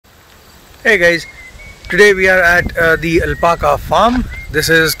Hey guys, today we are at the Alpaca farm. This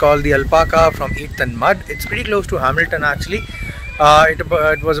is called the Alpaca from Eton Mud. It's pretty close to Hamilton actually.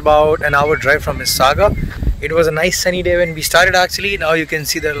 It was about an hour drive from Mississauga. It was a nice sunny day when we started actually. Now you can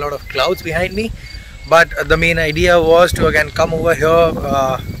see there are a lot of clouds behind me. But the main idea was to again come over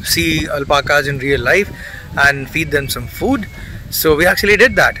here, see alpacas in real life and feed them some food. So we actually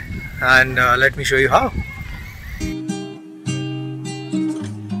did that, and let me show you how.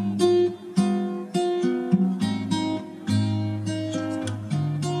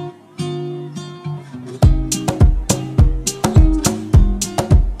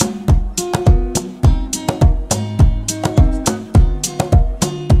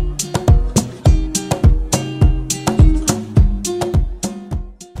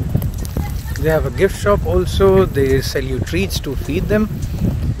 They have a gift shop also. They sell you treats to feed them.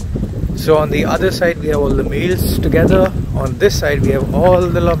 So on the other side we have all the males together. On this side we have all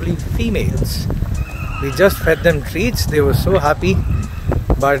the lovely females. We just fed them treats. They were so happy.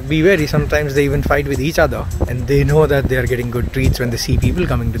 But be wary, sometimes they even fight with each other. And they know that they are getting good treats when they see people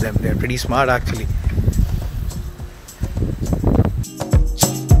coming to them. They are pretty smart actually.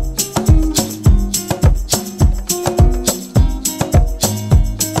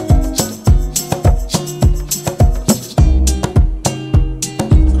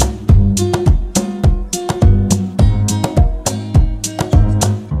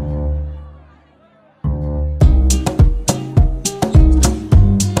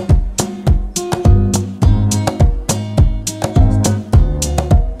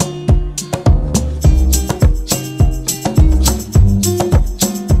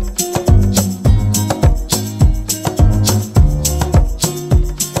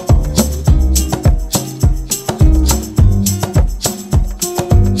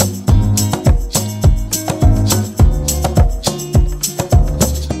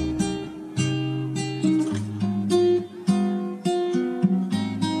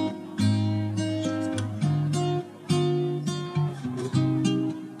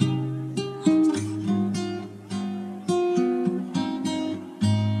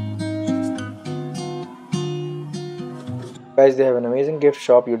 Guys, they have an amazing gift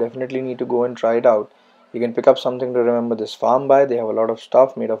shop. You definitely need to go and try it out. You can pick up something to remember this farm by. They have a lot of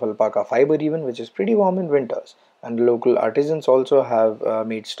stuff made of alpaca fiber even, which is pretty warm in winters. And the local artisans also have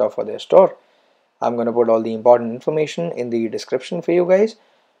made stuff for their store. I'm going to put all the important information in the description for you guys.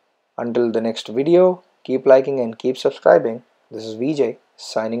 Until the next video, keep liking and keep subscribing. This is VJ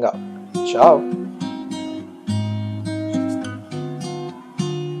signing out. Ciao.